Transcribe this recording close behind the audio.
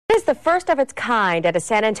It is the first of its kind at a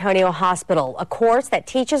San Antonio hospital, a course that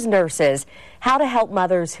teaches nurses how to help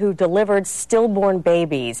mothers who delivered stillborn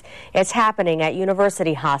babies. It's happening at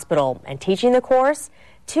University Hospital, and teaching the course,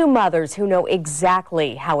 two mothers who know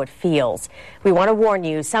exactly how it feels. We want to warn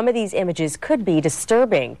you, some of these images could be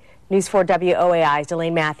disturbing. News 4 WOAI's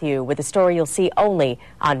Delane Matthew with a story you'll see only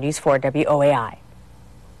on News 4 WOAI.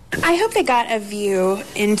 I hope they got a view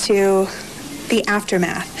into the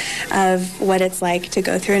aftermath of what it's like to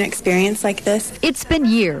go through an experience like this. It's been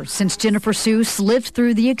years since Jennifer Seuss lived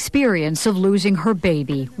through the experience of losing her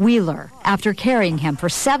baby, Wheeler, after carrying him for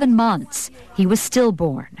 7 months. He was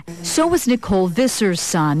stillborn. So was Nicole Visser's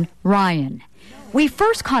son, Ryan. We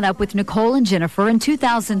first caught up with Nicole and Jennifer in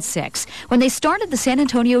 2006 when they started the San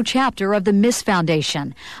Antonio chapter of the Miss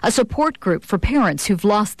Foundation, a support group for parents who've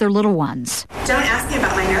lost their little ones. Don't ask me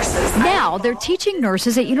about my nurses. Now they're teaching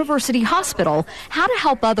nurses at University Hospital how to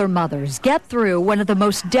help other mothers get through one of the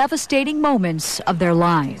most devastating moments of their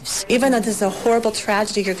lives. Even though this is a horrible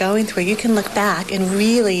tragedy you're going through, you can look back and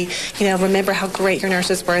really, remember how great your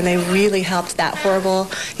nurses were, and they really helped that horrible,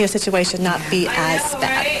 situation not be as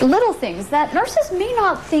bad. Little things that nurses may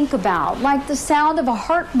not think about, like the sound of a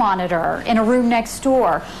heart monitor in a room next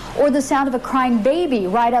door, or the sound of a crying baby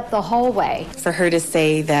right up the hallway. For her to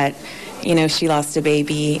say that, she lost a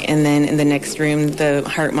baby, and then in the next room, the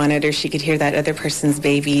heart monitor, she could hear that other person's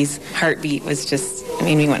baby's heartbeat was just,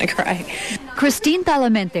 made me want to cry. Christine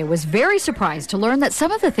Talamente was very surprised to learn that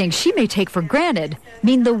some of the things she may take for granted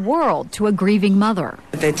mean the world to a grieving mother.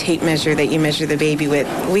 The tape measure that you measure the baby with,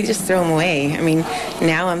 we just throw them away.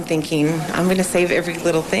 Now I'm thinking, I'm going to save every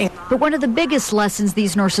little thing. But one of the biggest lessons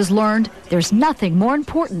these nurses learned, there's nothing more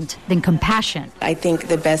important than compassion. I think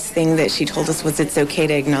the best thing that she told us was it's okay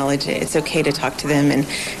to acknowledge it. It's okay to talk to them, and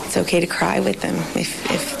it's okay to cry with them if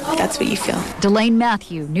that's what you feel. Delane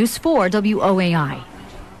Matthew, News 4 WOAI.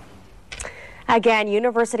 Again,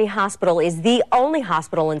 University Hospital is the only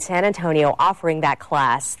hospital in San Antonio offering that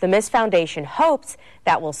class. The Miss Foundation hopes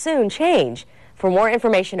that will soon change. For more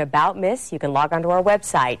information about Miss, you can log on to our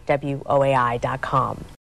website, WOAI.com.